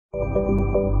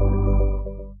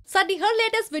ਸਾਡੀ ਹਰ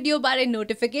latest video ਬਾਰੇ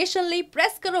notification ਲਈ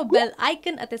ਪ੍ਰੈਸ ਕਰੋ ਬੈਲ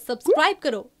ਆਈਕਨ ਅਤੇ ਸਬਸਕ੍ਰਾਈਬ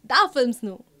ਕਰੋ DAAH ਫਿਲਮਸ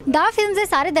ਨੂੰ। DAAH ਫਿਲਮਸ ਦੇ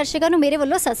ਸਾਰੇ ਦਰਸ਼ਕਾਂ ਨੂੰ ਮੇਰੇ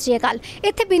ਵੱਲੋਂ ਸਤਿ ਸ਼੍ਰੀ ਅਕਾਲ।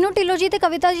 ਇੱਥੇ ਬਿਨੂ ਢਿੱਲੋਂ ਜੀ ਤੇ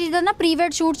ਕਵਿਤਾ ਜੀ ਦਾ ਨਾ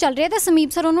ਪ੍ਰੀ-ਵੈਡ ਸ਼ੂਟ ਚੱਲ ਰਿਹਾ ਤੇ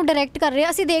ਸਮੀਪ ਸਰ ਉਹਨੂੰ ਡਾਇਰੈਕਟ ਕਰ ਰਹੇ।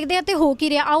 ਅਸੀਂ ਦੇਖਦੇ ਹਾਂ ਤੇ ਹੋ ਕੀ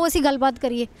ਰਿਹਾ, ਆਓ ਅਸੀਂ ਗੱਲਬਾਤ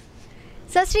ਕਰੀਏ।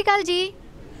 ਸਤਿ ਸ਼੍ਰੀ ਅਕਾਲ ਜੀ।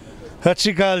 ਸਤਿ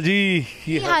ਸ਼੍ਰੀ ਅਕਾਲ ਜੀ,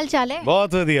 ਕੀ ਹਾਲ ਚਾਲ ਹੈ?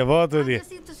 ਬਹੁਤ ਵਧੀਆ, ਬਹੁਤ ਵਧੀਆ।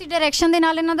 ਤੁਸੀਂ ਡਾਇਰੈਕਸ਼ਨ ਦੇ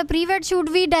ਨਾਲ ਇਹਨਾਂ ਦਾ ਪ੍ਰੀ-ਵੈਡ ਸ਼ੂਟ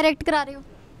ਵੀ ਡਾਇਰੈਕਟ ਕਰਾ ਰਹੇ ਹੋ?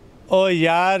 ਓ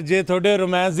ਯਾਰ, ਜੇ ਤੁਹਾਡੇ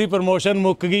ਰੋਮਾਂਸ ਦੀ ਪ੍ਰਮੋਸ਼ਨ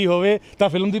ਮੁੱਕ ਗਈ ਹੋਵੇ ਤਾਂ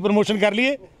ਫਿਲਮ ਦੀ ਪ੍ਰਮੋਸ਼ਨ ਕਰ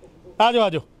ਲਈਏ। ਆ ਜਾਓ, ਆ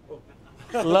ਜਾਓ।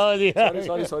 ਲਓ ਜੀ,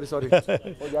 ਸੌਰੀ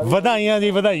ਵਧਾਈਆਂ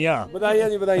ਜੀ, ਵਧਾਈਆਂ। ਵਧਾਈਆਂ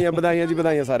ਜੀ, ਵਧਾਈਆਂ, ਵਧਾਈਆਂ ਜੀ,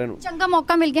 ਵਧਾਈਆਂ ਸਾਰਿਆਂ ਨੂੰ। ਚੰਗਾ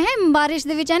ਮੌਕਾ ਮਿਲ ਗਿਆ है बारिश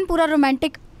ਦੇ ਵਿੱਚ ਐਨ पूरा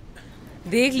रोमांटिक।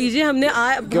 देख लीजिए, हमने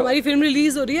हमारी फिल्म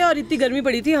रिलीज हो रही है और इतनी गर्मी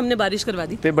पड़ी थी, हमने बारिश करवा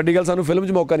दी। ਤੇ ਵੱਡੀ ਗੱਲ ਸਾਨੂੰ ਫਿਲਮ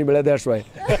 'ਚ ਮੌਕਾ ਨਹੀਂ ਮਿਲਿਆ, ਦੈਟਸ ਵਾਈ।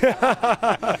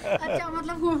 ਅੱਛਾ,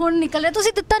 ਮਤਲਬ ਹੁਣ ਨਿਕਲ ਰਿਹਾ,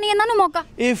 ਤੁਸੀਂ ਦਿੱਤਾ ਨਹੀਂ ਇਹਨਾਂ ਨੂੰ ਮੌਕਾ?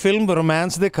 ਇਹ ਫਿਲਮ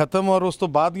ਰੋਮਾਂਸ ਦੇ ਖਤਮ ਔਰ ਉਸ ਤੋਂ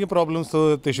ਬਾਅਦ ਦੀਆਂ ਪ੍ਰੋਬਲਮਸ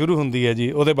ਤੇ ਸ਼ੁਰੂ ਹੁੰਦੀ ਹੈ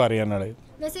ਜੀ, ਉਹਦੇ ਬਾਰੇ ਨਾਲੇ।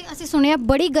 ਵੈਸੇ ਅਸੀਂ ਸੁਣਿਆ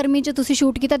ਬੜੀ ਗਰਮੀ 'ਚ ਤੁਸੀਂ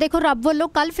ਸ਼ੂਟ ਕੀਤਾ। ਦੇਖੋ ਰੱਬ ਵੱਲੋਂ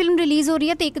ਕੱਲ ਫਿਲਮ ਰਿਲੀਜ਼ ਹੋ ਰਹੀ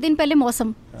ਹੈ ਤੇ ਇੱਕ ਦਿਨ ਪਹਿਲੇ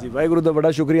ਮੌਸਮ। ਜੀ ਵਾਹਿਗੁਰੂ ਦਾ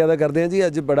ਬੜਾ ਸ਼ੁਕਰੀਆ ਅਦਾ ਕਰਦੇ ਹਾਂ ਜੀ।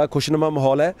 ਅੱਜ ਬੜਾ ਖੁਸ਼ਨੁਮਾ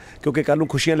ਮਾਹੌਲ ਹੈ ਕਿਉਂਕਿ ਕੱਲ੍ਹ ਨੂੰ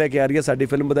ਖੁਸ਼ੀਆਂ ਲੈ ਕੇ ਆ ਰਹੀ ਹੈ ਸਾਡੀ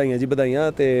ਫਿਲਮ ਵਧਾਈਆਂ ਜੀ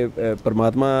ਵਧਾਈਆਂ। ਤੇ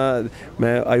ਪਰਮਾਤਮਾ,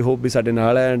 ਮੈਂ ਆਈ ਹੋਪ ਵੀ ਸਾਡੇ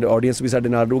ਨਾਲ ਹੈ ਐਂਡ ਆਡੀਅנס ਵੀ ਸਾਡੇ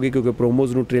ਨਾਲ ਰਹੂਗੀ ਕਿਉਂਕਿ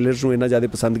ਪ੍ਰੋਮੋਜ਼ ਨੂੰ, ਟ੍ਰੇਲਰਸ ਨੂੰ ਇੰਨਾ ਜ਼ਿਆਦਾ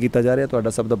ਪਸੰਦ ਕੀਤਾ ਜਾ ਰਿਹਾ। ਤੁਹਾਡਾ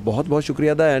ਸਭ ਦਾ ਬਹੁਤ ਬਹੁਤ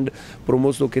ਸ਼ੁਕਰੀਆ ਦਾ। ਐਂਡ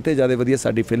ਪ੍ਰੋਮੋਜ਼ ਤੋਂ ਕਿਤੇ ਜ਼ਿਆਦਾ ਵਧੀਆ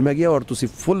ਸਾਡੀ ਫਿਲਮ ਹੈਗੀ ਔਰ ਤੁਸੀਂ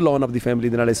full on off the family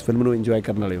ਦੇ ਨਾਲ ਇਸ ਫਿਲਮ ਨੂੰ ਇੰਜੋਏ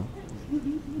ਕਰਨ ਵਾਲੇ ਹੋ।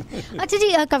 अच्छा जी,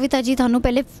 कविता जी थानू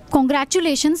पहले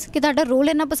कॉन्ग्रैचुलेशनस कि तुहाडा रोल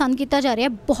इन्ना पसंद किया जा रहा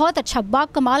है। बहुत अच्छा, बा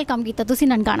कमाल काम किया तुसी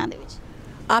ननकाना दे विच।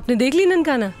 आपने देख ली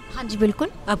ननकाना? हाँ जी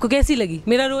बिल्कुल। आपको कैसी लगी?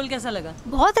 मेरा रोल कैसा लगा?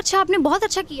 बहुत अच्छा, आपने बहुत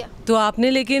अच्छा किया। तो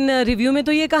आपने लेकिन रिव्यू में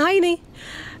तो ये कहा ही नहीं।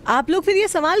 आप लोग फिर ये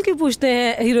सवाल क्यों पूछते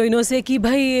हैं हीरोइनों से कि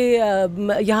भाई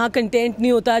यहाँ कंटेंट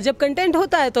नहीं होता? जब कंटेंट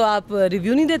होता है तो आप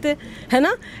रिव्यू नहीं देते, है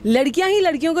ना? लड़कियाँ ही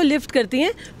लड़कियों को लिफ्ट करती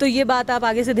हैं, तो ये बात आप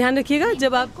आगे से ध्यान रखिएगा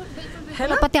जब आप, है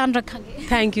ना? ध्यान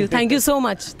रखेंगे। Thank you so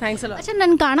much, thanks a lot. अच्छा,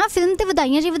 ननकाना फिल्म ते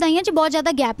ਵਧਾਈਆਂ ਜੀ ਵਧਾਈਆਂ 'ਚ ਬਹੁਤ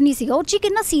ਜ਼ਿਆਦਾ ਗੈਪ ਨਹੀਂ ਸੀਗਾ। ਉਹ 'ਚ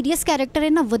ਕਿੰਨਾ ਸੀਰੀਅਸ ਕੈਰੈਕਟਰ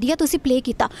ਇੰਨਾ ਵਧੀਆ ਤੁਸੀਂ ਪਲੇ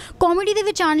ਕੀਤਾ। कॉमेडी ਦੇ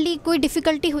ਵਿੱਚ ਆਉਣ ਲਈ ਕੋਈ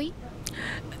ਡਿਫਿਕਲਟੀ ਹੋਈ?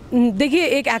 देखिए,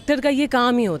 एक एक्टर का ये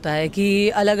काम ही होता है कि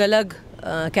अलग अलग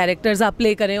कैरेक्टर्स आप प्ले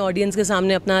करें, ऑडियंस के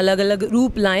सामने अपना अलग अलग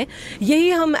रूप लाएं। यही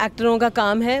हम एक्टरों का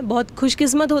काम है। बहुत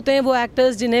खुशकिस्मत होते हैं वो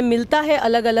एक्टर्स जिन्हें मिलता है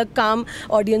अलग अलग काम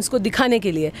ऑडियंस को दिखाने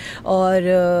के लिए। और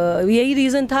यही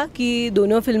रीज़न था कि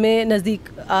दोनों फिल्में नज़दीक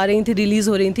आ रही थी, रिलीज़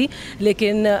हो रही थी।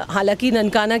 लेकिन हालांकि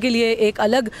ननकाना के लिए एक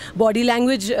अलग बॉडी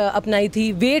लैंग्वेज अपनाई थी,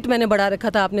 वेट मैंने बढ़ा रखा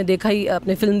था, आपने देखा ही,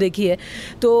 आपने फिल्म देखी है।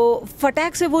 तो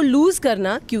फटाक से वो लूज़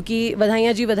करना, क्योंकि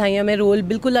वधाइयाँ जी वधाइयाँ में रोल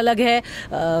बिल्कुल अलग है।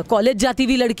 कॉलेज जाती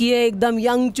हुई लड़की है, एकदम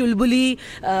यंग चुलबुली,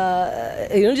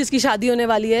 जिसकी शादी होने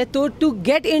वाली है। तो to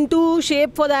get into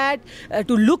shape for that,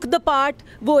 to look the part,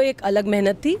 वो एक अलग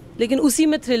मेहनत थी, लेकिन उसी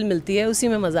में थ्रिल मिलती है, उसी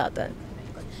में मज़ा आता है।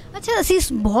 अच्छा, ਅਸੀਂ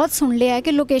ਬਹੁਤ ਸੁਣ ਲਿਆ ਹੈ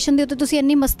ਕਿ ਲੋਕੇਸ਼ਨ ਦੇ ਉੱਤੇ ਤੁਸੀਂ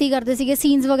ਇੰਨੀ ਮਸਤੀ ਕਰਦੇ ਸੀਗੇ,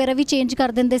 ਸੀਨਸ ਵਗੈਰਾ ਵੀ ਚੇਂਜ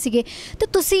ਕਰ ਦਿੰਦੇ ਸੀਗੇ, ਤੇ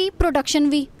ਤੁਸੀਂ ਪ੍ਰੋਡਕਸ਼ਨ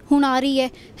ਵੀ ਹੁਣ ਆ ਰਹੀ ਹੈ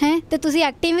ਤੇ ਤੁਸੀਂ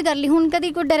ਐਕਟਿੰਗ ਵੀ ਕਰ ਲਈ। ਹੁਣ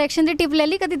ਕਦੀ ਕੋਈ ਡਾਇਰੈਕਸ਼ਨ ਦੀ ਟਿਪ ਲੈ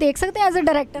ਲਈ? ਕਦੀ ਦੇਖ ਸਕਦੇ ਐਜ਼ ਅ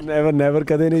ਡਾਇਰੈਕਟਰ? ਨੈਵਰ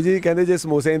ਕਦੇ ਨਹੀਂ ਜੀ। ਕਹਿੰਦੇ ਜੇ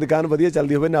ਸਮੋਸਿਆਂ ਦੀ ਦੁਕਾਨ ਵਧੀਆ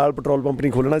ਚੱਲਦੀ ਹੋਵੇ ਨਾਲ ਪੈਟਰੋਲ ਪੰਪ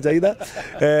ਨਹੀਂ ਖੋਲ੍ਹਣਾ ਚਾਹੀਦਾ,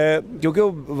 ਕਿਉਂਕਿ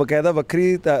ਉਹ ਬਕਾਇਦਾ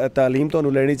ਵੱਖਰੀ ਤਾਲੀਮ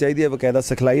ਤੁਹਾਨੂੰ ਲੈਣੀ ਚਾਹੀਦੀ ਹੈ, ਬਕਾਇਦਾ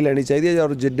ਸਿਖਲਾਈ ਲੈਣੀ ਚਾਹੀਦੀ ਹੈ।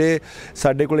 ਔਰ ਜਿੱਡੇ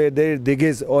ਸਾਡੇ ਕੋਲ ਇੱਡੇ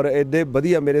ਦਿਗੇਜ਼ ਔਰ ਇੱਡੇ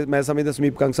ਵਧੀਆ, ਮੈਂ ਸਮਝਦਾ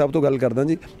ਸਮੀਪ ਕੰਗ ਸਾਹਿਬ ਤੋਂ ਗੱਲ ਕਰਦਾ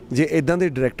ਜੀ, ਜੇ ਇੱਦਾਂ ਦੇ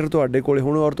ਡਾਇਰੈਕਟਰ ਤੁਹਾਡੇ ਕੋਲ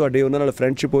ਹੋਣ ਔਰ ਤੁਹਾਡੇ ਉਹਨਾਂ ਨਾਲ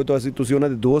ਫਰੈਂਡਸ਼ਿਪ ਹੋਏ ਤਾਂ ਤੁਸੀਂ ਉਹਨਾਂ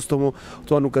ਦੇ ਦੋਸਤ ਹੋਵੋ,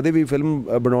 ਤੁਹਾਨੂੰ ਕਦੇ ਵੀ ਫਿਲਮ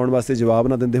ਬਣਾਉਣ ਵਾਸਤੇ ਜਵਾਬ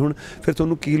ਨਾ ਦਿੰਦੇ ਹੁਣ, ਫਿਰ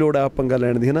ਤੁਹਾਨੂੰ ਕੀ ਲੋੜ ਆ ਪੰਗਾ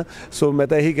ਲੈਣ ਦੀ, ਹੈ ਨਾ? ਸੋ ਮੈਂ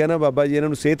ਤਾਂ ਇਹੀ ਕਹਿਣਾ, ਬਾਬਾ ਜੀ ਇਹਨਾਂ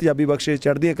ਨੂੰ ਸਿਹਤਯਾਬੀ ਬਖਸ਼ੇ,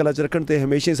 ਚੜ੍ਹਦੀਆਂ ਕਲਾ 'ਚ ਰੱਖਣ, ਤੇ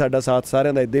ਹਮੇਸ਼ਾ ਹੀ ਸਾਡਾ ਸਾਥ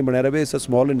ਸਾਰਿਆਂ ਦਾ ਇੱਦਾਂ ਹੀ ਬਣਿਆ ਰਹੇ। ਇਸ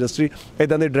ਸਮੋਲ ਇੰਡਸਟਰੀ,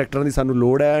 ਇੱਦਾਂ ਦੇ ਡਾਇਰੈਕਟਰਾਂ ਦੀ ਸਾਨੂੰ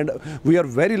ਲੋੜ ਹੈ and we are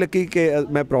very Lucky ਕਿ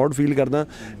ਮੈਂ ਪ੍ਰਾਊਡ ਫੀਲ ਕਰਦਾ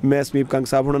ਮੈਂ ਸਮੀਪ ਕੰਗ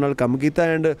ਸਾਹਿਬ ਉਹਨਾਂ ਨਾਲ ਕੰਮ ਕੀਤਾ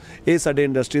ਐਂਡ ਇਹ ਸਾਡੇ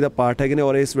ਇੰਡਸਟਰੀ ਦਾ ਪਾਰਟ ਹੈਗੇ ਨੇ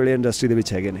ਔਰ ਇਸ ਵੇਲੇ ਇੰਡਸਟਰੀ ਦੇ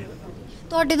ਵਿੱਚ ਹੈਗੇ ਨੇ।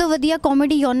 ਤੁਹਾਡੇ ਤੋਂ ਵਧੀਆ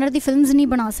ਕਾਮੇਡੀ ਜਨਰ ਦੀ ਫਿਲਮਸ ਨਹੀਂ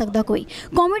ਬਣਾ ਸਕਦਾ ਕੋਈ।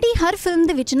 ਕਾਮੇਡੀ ਹਰ ਫਿਲਮ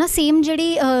ਦੇ ਵਿੱਚ ਨਾ ਸੇਮ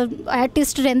ਜਿਹੜੀ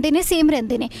ਆਰਟਿਸਟ ਰਹਿੰਦੇ ਨੇ ਸੇਮ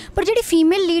ਰਹਿੰਦੇ ਨੇ, ਪਰ ਜਿਹੜੀ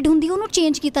ਫੀਮੇਲ ਲੀਡ ਹੁੰਦੀ ਉਹਨੂੰ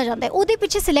ਚੇਂਜ ਕੀਤਾ ਜਾਂਦਾ ਹੈ। ਉਹਦੇ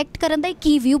ਪਿੱਛੇ ਸਿਲੈਕਟ ਕਰਨ ਦਾ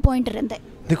ਕੀ ਵਿਊ ਪੁਆਇੰਟ ਰਹਿੰਦਾ ਹੈ?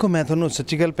 ਦੇਖੋ, ਮੈਂ ਤੁਹਾਨੂੰ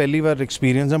ਸੱਚੀ ਗੱਲ ਪਹਿਲੀ ਵਾਰ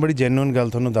ਐਕਸਪੀਰੀਅੰਸ ਨਾਲ ਬੜੀ ਜੈਨੂਇਨ ਗੱਲ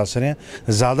ਤੁਹਾਨੂੰ ਦੱਸ ਰਿਹਾ।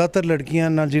 ਜ਼ਿਆਦਾਤਰ ਲੜਕੀਆਂ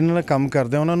ਨਾਲ ਜਿਨ੍ਹਾਂ ਨਾਲ ਕੰਮ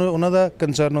ਕਰਦੇ ਉਹਨਾਂ ਨੂੰ ਉਹਨਾਂ ਦਾ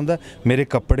ਕੰਸਰਨ ਹੁੰਦਾ ਮੇਰੇ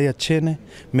ਕੱਪੜੇ ਅੱਛੇ ਨੇ,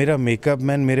 ਮੇਰਾ ਮੇਕਅਪ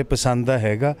ਮੈਨ ਮੇਰੇ ਪਸੰਦ ਦਾ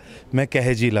ਹੈਗਾ, ਮੈਂ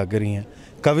ਕਿਹੋ ਜਿਹੀ ਲੱਗ ਰਹੀ ਹਾਂ।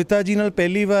 ਕਵਿਤਾ ਜੀ ਨਾਲ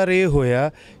ਪਹਿਲੀ ਵਾਰ ਇਹ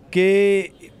ਹੋਇਆ ਕਿ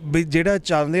ਵੀ ਜਿਹੜਾ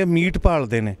ਚਾਹੁੰਦੇ ਆ ਮੀਟ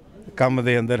ਭਾਲਦੇ ਨੇ ਕੰਮ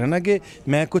ਦੇ ਅੰਦਰ, ਹੈ ਨਾ, ਕਿ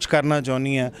ਮੈਂ ਕੁਝ ਕਰਨਾ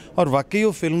ਚਾਹੁੰਦੀ ਹਾਂ। ਔਰ ਵਾਕਈ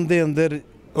ਉਹ ਫਿਲਮ ਦੇ ਅੰਦਰ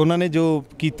ਉਹਨਾਂ ਨੇ ਜੋ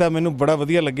ਕੀਤਾ ਮੈਨੂੰ ਬੜਾ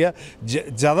ਵਧੀਆ ਲੱਗਿਆ।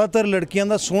 ਜ਼ਿਆਦਾਤਰ ਲੜਕੀਆਂ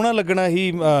ਦਾ ਸੋਹਣਾ ਲੱਗਣਾ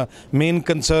ਹੀ ਮੇਨ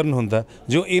ਕੰਸਰਨ ਹੁੰਦਾ,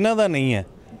 ਜੋ ਇਹਨਾਂ ਦਾ ਨਹੀਂ ਹੈ,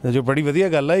 ਜੋ ਬੜੀ ਵਧੀਆ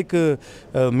ਗੱਲ ਹੈ। ਇੱਕ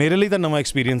ਮੇਰੇ ਲਈ ਤਾਂ ਨਵਾਂ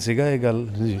ਐਕਸਪੀਰੀਅੰਸ ਸੀਗਾ ਇਹ ਗੱਲ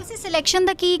ਜੀ। ਵੈਸੇ ਸਿਲੈਕਸ਼ਨ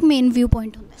ਦਾ ਕੀ ਇੱਕ ਮੇਨ ਵਿਊ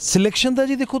ਪੁਆਇੰਟ ਹੁੰਦਾ? ਸਿਲੈਕਸ਼ਨ ਦਾ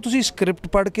ਜੀ ਦੇਖੋ, ਤੁਸੀਂ ਸਕ੍ਰਿਪਟ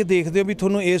ਪੜ੍ਹ ਕੇ ਦੇਖਦੇ ਹੋ ਵੀ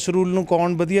ਤੁਹਾਨੂੰ ਇਸ ਰੂਲ ਨੂੰ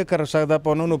ਕੌਣ ਵਧੀਆ ਕਰ ਸਕਦਾ,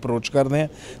 ਆਪਾਂ ਉਹਨਾਂ ਨੂੰ ਅਪਰੋਚ ਕਰਦੇ ਹਾਂ।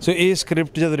 ਸੋ ਇਹ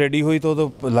ਸਕ੍ਰਿਪਟ ਜਦ ਰੈਡੀ ਹੋਈ ਤਾਂ ਉਦੋਂ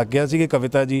ਲੱਗ ਗਿਆ ਸੀ ਕਿ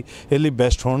ਕਵਿਤਾ ਜੀ ਇਹ ਲਈ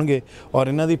ਬੈਸਟ ਹੋਣਗੇ। ਔਰ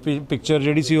ਇਹਨਾਂ ਦੀ ਪਿਕਚਰ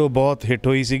ਜਿਹੜੀ ਸੀ ਉਹ ਬਹੁਤ ਹਿੱਟ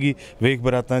ਹੋਈ ਸੀਗੀ, ਵੇਖ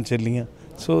ਬਰਾਤਾਂ ਚੱਲੀਆਂ।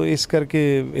 ਸੋ ਇਸ ਕਰਕੇ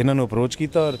ਇਹਨਾਂ ਨੂੰ ਅਪਰੋਚ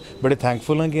ਕੀਤਾ ਔਰ ਬੜੇ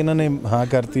ਥੈਂਕਫੁਲ ਹਾਂ ਕਿ ਇਹਨਾਂ ਨੇ ਹਾਂ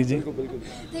ਕਰਤੀ ਜੀ।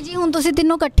 ਤੇ ਜੀ ਹੁਣ ਤੁਸੀਂ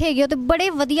ਤਿੰਨੋਂ ਇਕੱਠੇ ਹੈਗੇ ਹੋ ਤੇ ਬੜੇ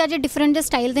ਵਧੀਆ ਜਿਹੇ ਡਿਫਰੈਂਟ ਜਿਹੇ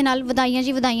ਸਟਾਈਲ ਦੇ ਨਾਲ ਵਧਾਈਆਂ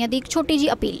ਜੀ ਵਧਾਈਆਂ ਦੀ ਇੱਕ ਛੋਟੀ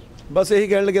ਜੀ ਅਪੀਲ। बस यही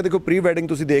कहण लगे, देखो प्री वैडिंग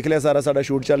तुसीं देख लिया, सारा साडा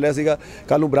शूट चल रहा सीगा।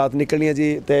 कल नूं बरात निकलनी है जी,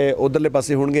 तो उधरले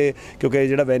पासे होणगे क्योंकि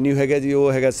जिहड़ा वैन्यू हैगा जी वो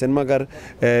हैगा सिनेमा घर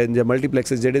ਜਾਂ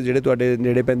ਮਲਟੀਪਲੈਕਸ ਜਿਹੜੇ ਤੁਹਾਡੇ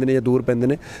ਨੇੜੇ ਪੈਂਦੇ ਨੇ ਜਾਂ ਦੂਰ ਪੈਂਦੇ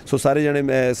ਨੇ। ਸੋ ਸਾਰੇ ਜਣੇ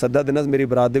ਮੈਂ ਸੱਦਾ ਦੇਣਾ ਮੇਰੀ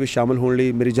ਬਰਾਤ ਦੇ ਵਿੱਚ ਸ਼ਾਮਲ ਹੋਣ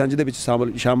ਲਈ, ਮੇਰੀ ਜੰਝ ਦੇ ਵਿੱਚ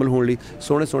ਸ਼ਾਮਲ ਹੋਣ ਲਈ,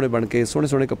 ਸੋਹਣੇ ਸੋਹਣੇ ਬਣ ਕੇ, ਸੋਹਣੇ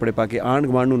ਸੋਹਣੇ ਕੱਪੜੇ ਪਾ ਕੇ, ਆਂਢ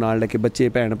ਗੁਆਂਢ ਨੂੰ ਨਾਲ ਲੈ ਕੇ, ਬੱਚੇ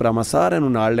ਭੈਣ ਭਰਾਵਾਂ ਸਾਰਿਆਂ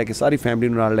ਨੂੰ ਨਾਲ ਲੈ ਕੇ, ਸਾਰੀ ਫੈਮਿਲੀ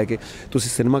ਨੂੰ ਨਾਲ ਲੈ ਕੇ ਤੁਸੀਂ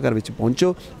ਸਿਨੇਮਾ ਘਰ ਵਿੱਚ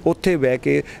ਪਹੁੰਚੋ। ਉੱਥੇ ਬਹਿ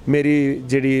ਕੇ ਮੇਰੀ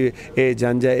ਜਿਹੜੀ ਇਹ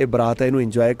ਜੰਝ ਹੈ, ਇਹ ਬਰਾਤ ਹੈ, ਇਹਨੂੰ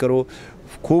ਇੰਜੋਏ ਕਰੋ।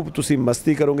 खूब तुसी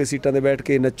मस्ती करोगे, सीटां ते बैठ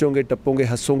के नचोगे, टप्पोगे,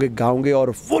 हसोगे, गाओगे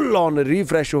और फुल ऑन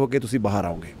रिफ्रैश हो के तुसी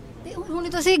बाहर आओगे। ਹੁਣ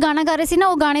ਤੁਸੀਂ ਗਾਣਾ ਗਾ ਰਹੇ ਸੀ ਨਾ,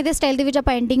 ਉਹ ਗਾਣੇ ਦੇ ਸਟਾਈਲ ਦੇ ਵਿੱਚ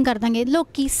ਆਪਾਂ ਐਂਡਿੰਗ ਕਰ ਦਾਂਗੇ।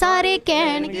 ਲੋਕੀ ਸਾਰੇ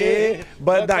ਕਹਿਣਗੇ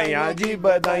ਵਧਾਈਆਂ ਜੀ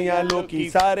ਵਧਾਈਆਂ, ਲੋਕੀ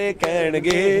ਸਾਰੇ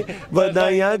ਕਹਿਣਗੇ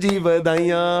ਵਧਾਈਆਂ ਜੀ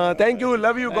ਵਧਾਈਆਂ। Thank you,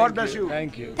 love you, god bless you.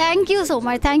 Thank you so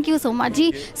much, thank you so much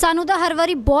ਜੀ। ਸਾਨੂੰ ਤਾਂ ਹਰ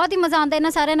ਵਾਰੀ ਬਹੁਤ ਹੀ ਮਜ਼ਾ ਆਉਂਦਾ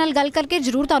ਇਹਨਾਂ ਸਾਰਿਆਂ ਨਾਲ ਗੱਲ ਕਰਕੇ।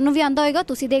 ਜ਼ਰੂਰ ਤੁਹਾਨੂੰ ਵੀ ਆਉਂਦਾ ਹੋਏਗਾ।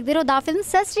 ਤੁਸੀਂ ਦੇਖਦੇ ਰਹੋ DAAH ਫਿਲਮ।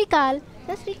 ਸਤਿ ਸ਼੍ਰੀ ਅਕਾਲ।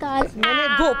 ਸਤਿ ਸ਼੍ਰੀ ਅਕਾਲ। मैंने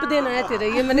घोप देना है तेरे,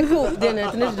 ये मैंने घोप देना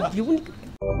है तेरे रिव्यू।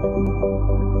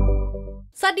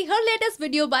 ਸਾਡੀ ਹਰ ਲੇਟੈਸਟ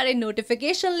ਵੀਡੀਓ ਬਾਰੇ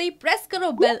ਨੋਟੀਫਿਕੇਸ਼ਨ ਲਈ ਪ੍ਰੈਸ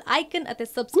ਕਰੋ ਬੈਲ ਆਈਕਨ ਅਤੇ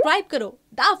ਸਬਸਕ੍ਰਾਈਬ ਕਰੋ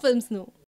DAAH ਫਿਲਮਸ ਨੂੰ।